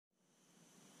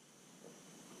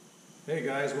Hey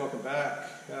guys, welcome back.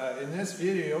 In this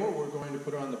video we're going to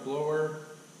put on the blower,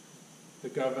 the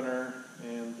governor,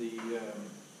 and the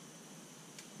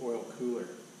oil cooler.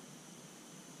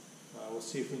 We'll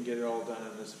see if we can get it all done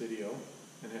in this video,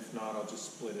 and if not I'll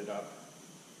just split it up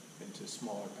into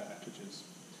smaller packages.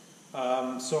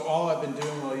 So all I've been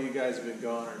doing while you guys have been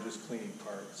gone are just cleaning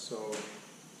parts. So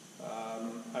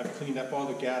I've cleaned up all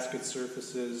the gasket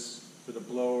surfaces for the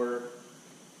blower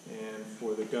and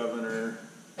for the governor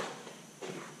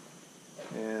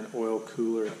and oil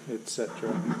cooler,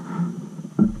 etc.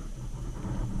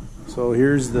 So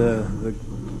here's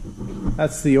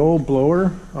that's the old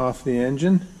blower off the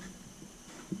engine.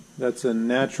 That's a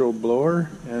natural blower,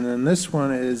 and then this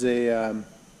one is a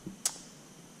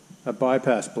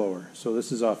bypass blower. So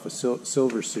this is off a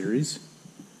Silver Series,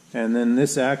 and then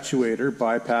this actuator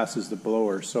bypasses the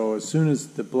blower. So as soon as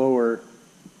the blower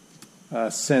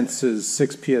senses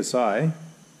 6 psi,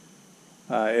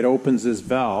 it opens this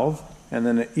valve, and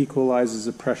then it equalizes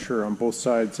the pressure on both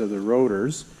sides of the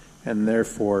rotors, and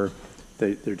therefore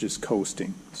they're just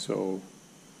coasting. So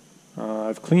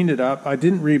I've cleaned it up. I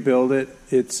didn't rebuild it.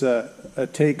 It's a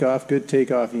good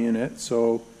takeoff unit,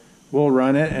 so we'll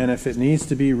run it, and if it needs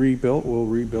to be rebuilt, we'll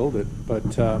rebuild it.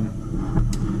 But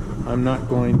I'm not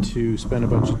going to spend a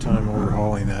bunch of time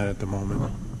overhauling that at the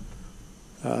moment.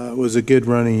 It was a good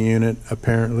running unit,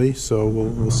 apparently, so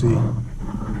we'll see.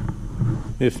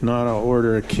 If not, I'll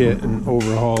order a kit and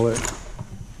overhaul it.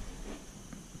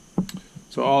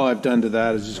 So all I've done to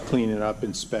that is just clean it up,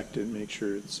 inspect it, make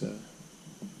sure it's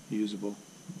usable.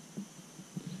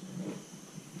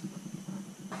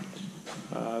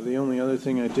 The only other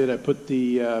thing I did, I put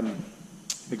the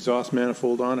exhaust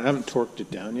manifold on. I haven't torqued it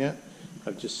down yet.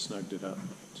 I've just snugged it up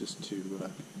just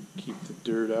to keep the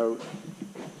dirt out.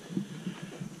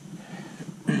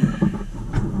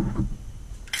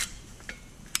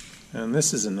 And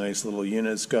this is a nice little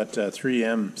unit. It's got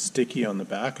 3M sticky on the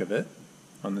back of it,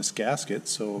 on this gasket,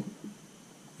 so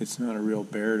it's not a real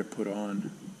bear to put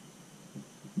on.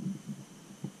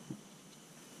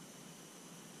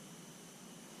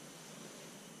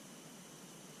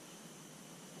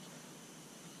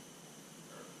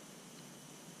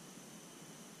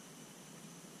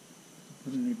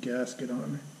 Put a new gasket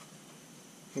on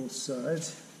both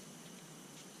sides.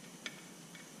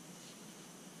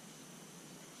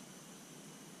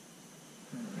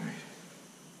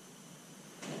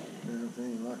 With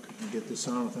any luck, we can get this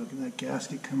on without that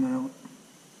gasket coming out.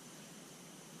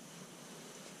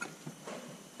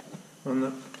 On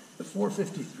the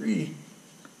 453,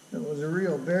 it was a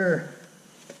real bear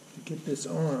to get this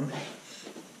on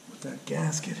with that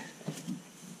gasket,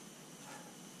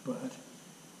 but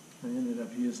I ended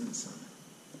up using some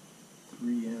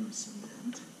 3M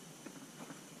cement,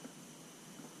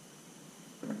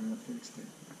 and I fixed it.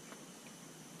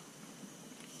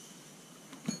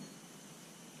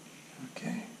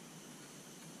 Okay,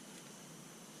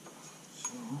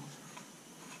 so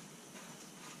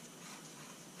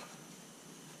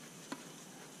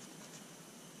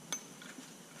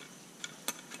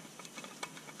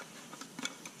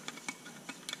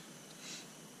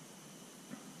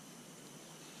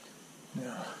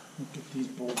now we'll get these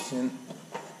bolts in,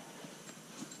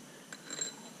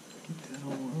 get that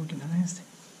all organized.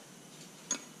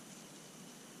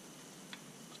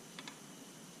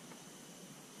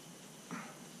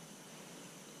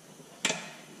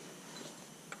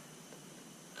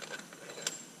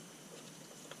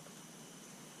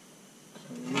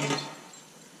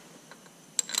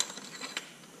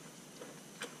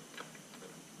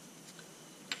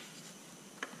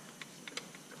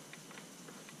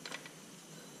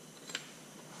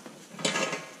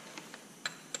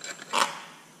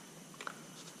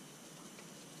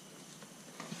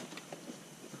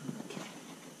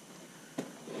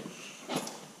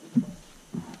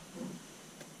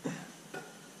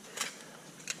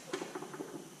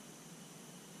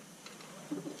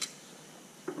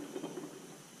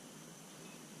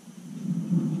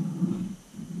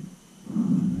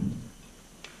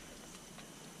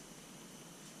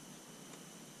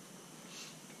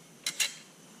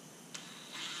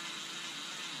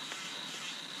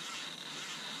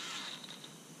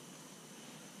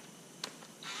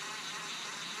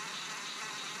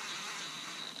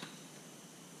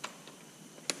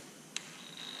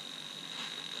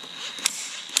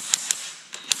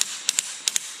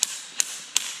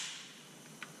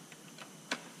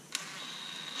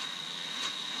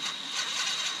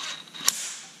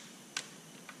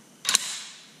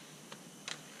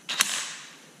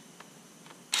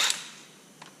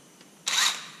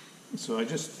 So I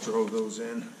just drove those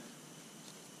in.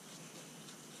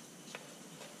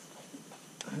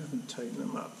 I haven't tightened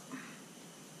them up.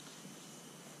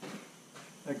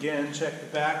 Again, check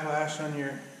the backlash on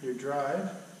your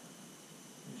drive.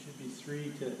 It should be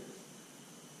 3 to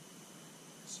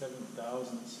 7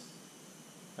 thousandths.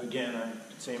 Again,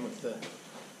 same with the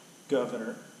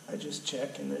governor. I just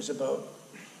check and there's about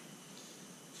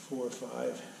 4 or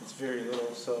 5. It's very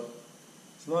little, so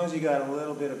as long as you got a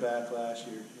little bit of backlash,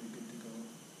 you're good to go.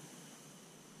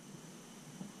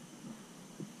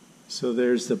 So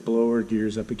there's the blower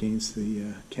gears up against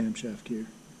the camshaft gear.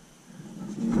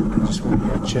 And I just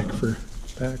want to check for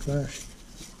backlash.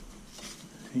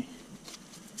 See?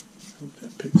 Hope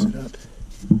that picks it up.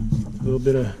 A little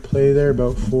bit of play there,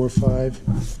 about 4 or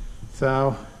 5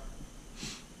 thou.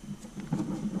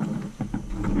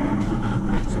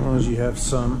 As long as you have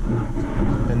some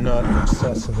and not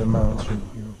excessive amounts, you're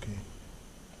okay.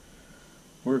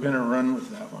 We're going to run with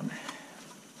that one.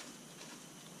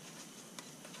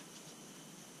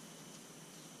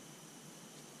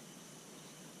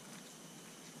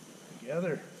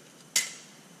 Together.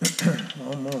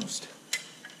 Almost.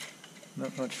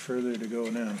 Not much further to go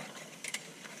now.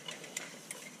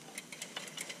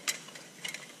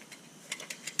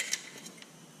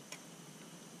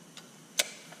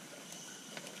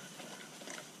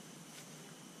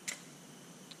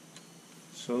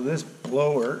 So this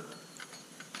blower,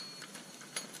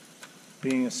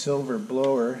 being a silver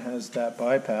blower, has that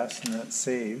bypass and that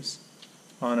saves.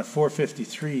 On a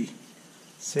 453,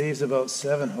 saves about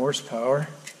 7 horsepower.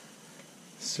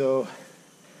 So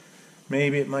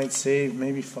maybe it might save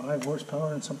maybe 5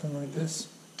 horsepower on something like this.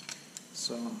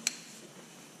 So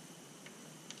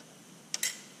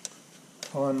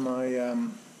on my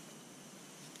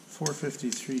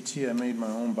 453T, I made my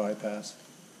own bypass.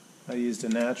 I used a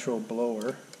natural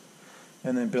blower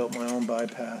and then built my own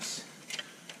bypass.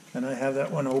 And I have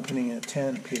that one opening at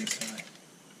 10 psi,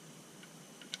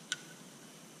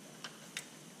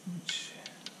 which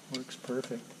works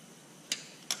perfect.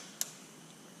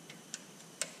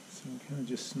 So you kind of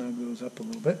just snug those up a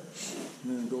little bit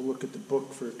and then go look at the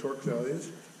book for torque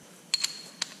values.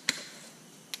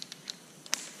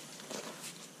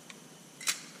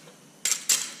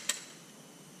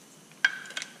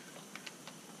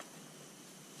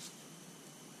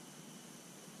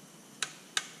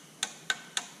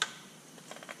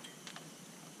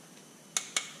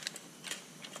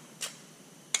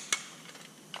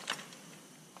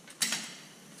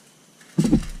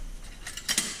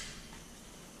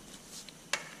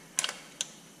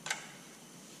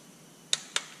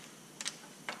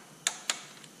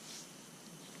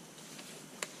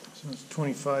 So it's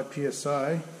 25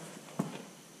 psi.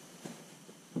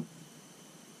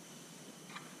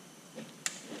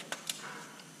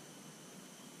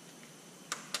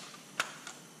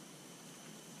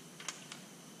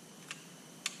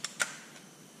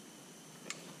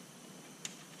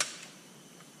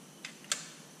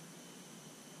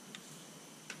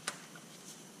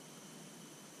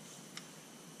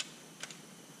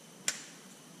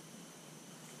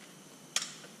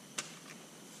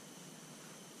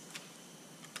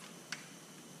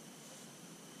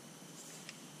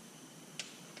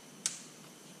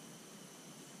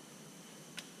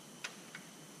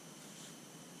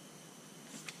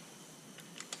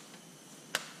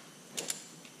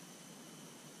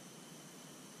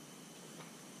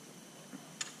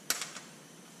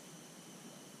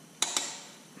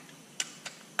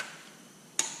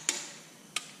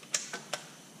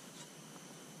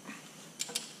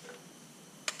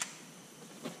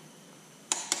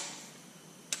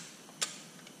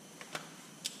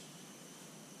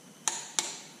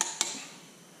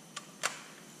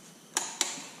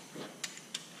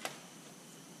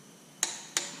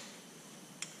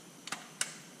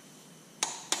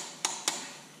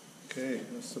 Okay,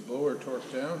 that's the blower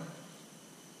torqued down.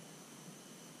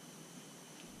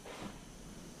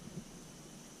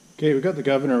 Okay, we've got the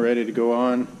governor ready to go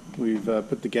on. We've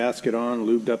put the gasket on,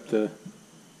 lubed up the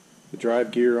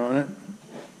drive gear on it,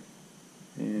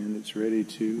 and it's ready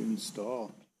to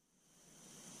install.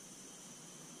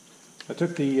 I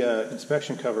took the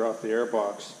inspection cover off the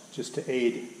airbox just to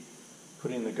aid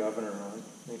putting the governor on.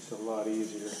 Makes it a lot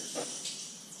easier.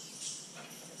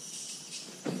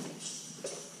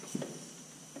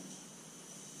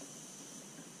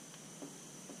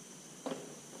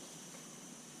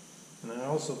 And I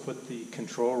also put the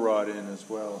control rod in as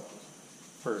well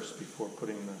first before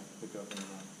putting the governor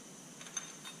on.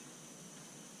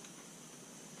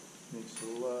 Makes it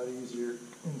a lot easier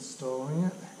installing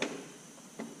it.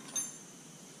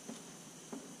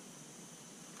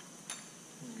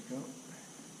 There we go.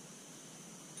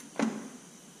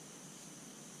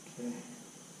 Okay.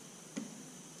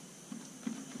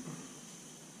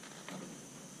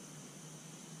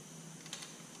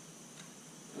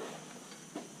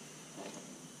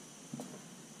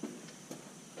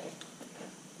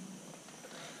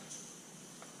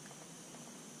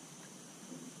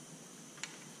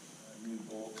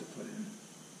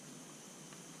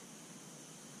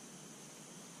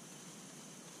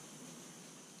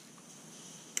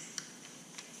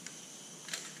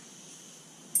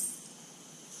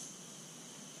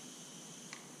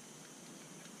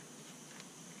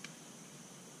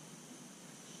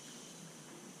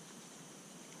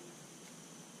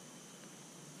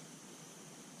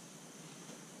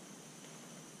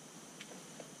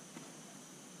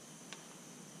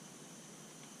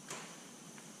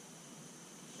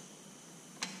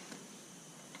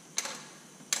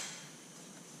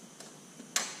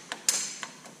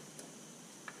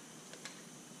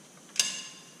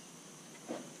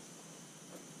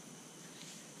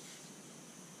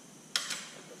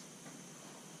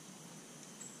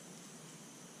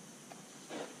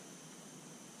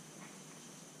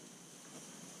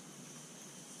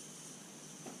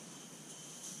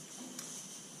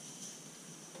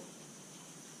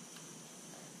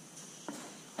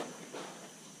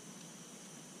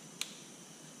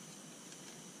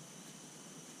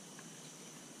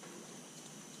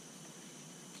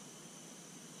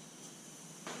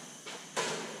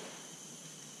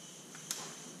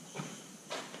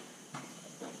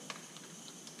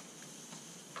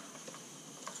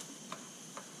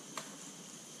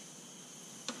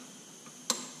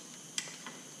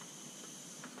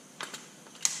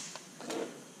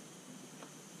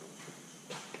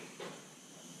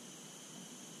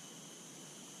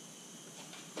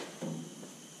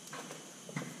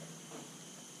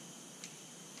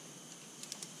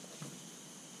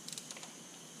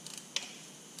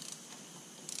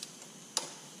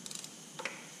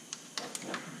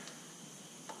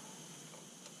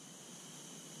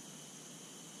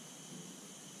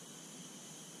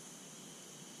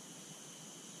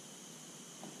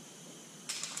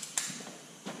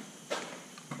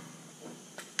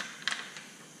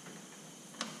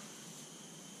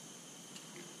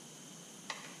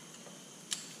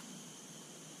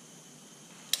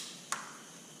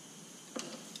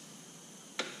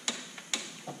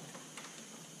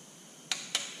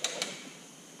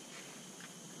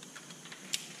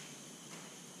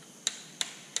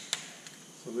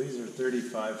 So these are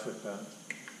 35 foot-pounds.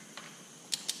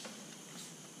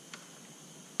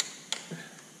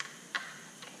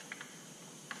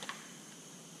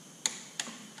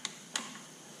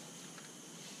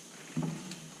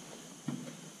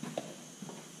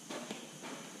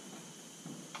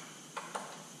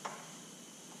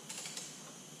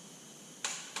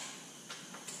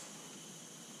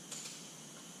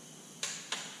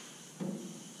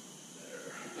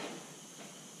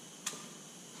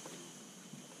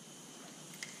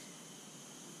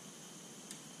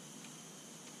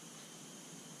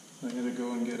 I'm going to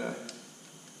go and get a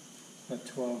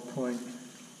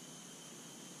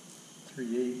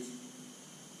 12.38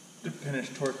 to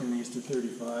finish torquing these to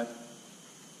 35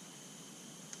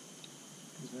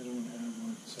 because I don't have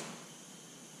one. So.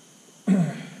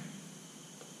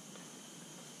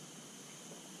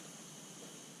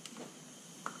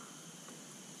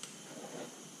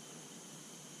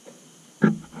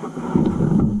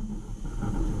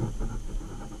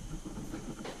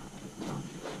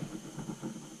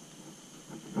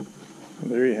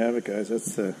 There you have it, guys.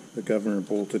 That's the governor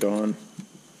bolted on.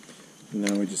 And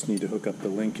now we just need to hook up the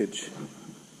linkage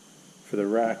for the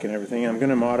rack and everything. I'm going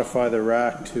to modify the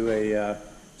rack to a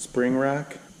spring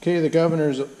rack. Okay, the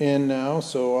governor's in now,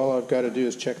 so all I've got to do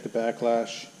is check the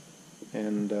backlash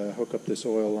and hook up this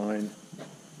oil line.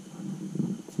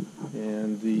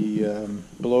 And the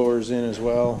blower's in as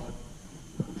well.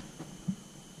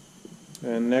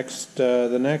 And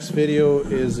the next video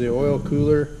is the oil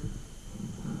cooler.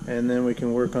 And then we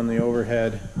can work on the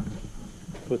overhead,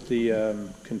 put the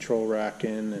control rack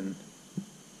in and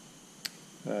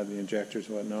the injectors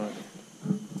and whatnot.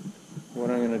 What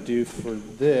I'm going to do for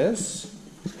this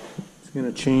is going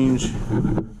to change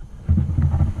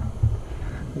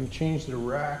the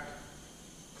rack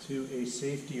to a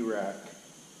safety rack.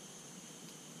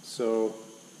 So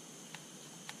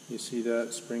you see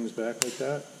that springs back like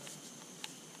that.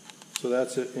 So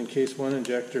that's it, in case one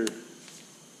injector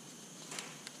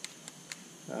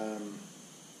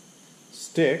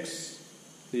sticks,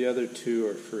 the other two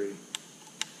are free.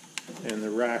 And the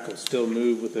rack will still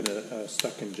move with a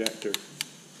stuck injector.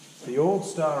 The old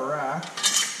style rack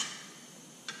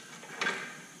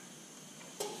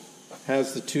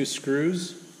has the two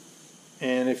screws,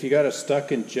 and if you got a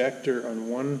stuck injector on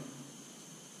one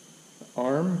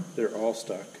arm, they're all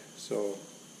stuck. So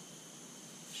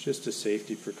it's just a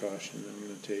safety precaution I'm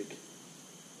going to take.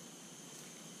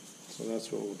 So that's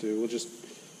what we'll do.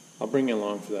 I'll bring you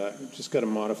along for that. Just got to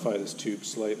modify this tube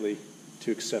slightly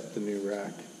to accept the new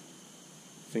rack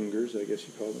fingers, I guess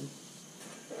you call them.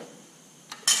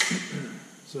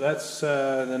 So that's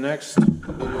the next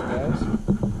video, guys.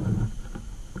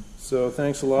 So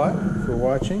thanks a lot for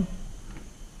watching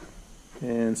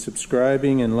and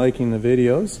subscribing and liking the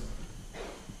videos.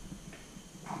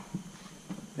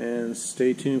 And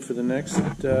stay tuned for the next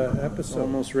episode.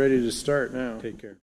 Almost ready to start now. Take care.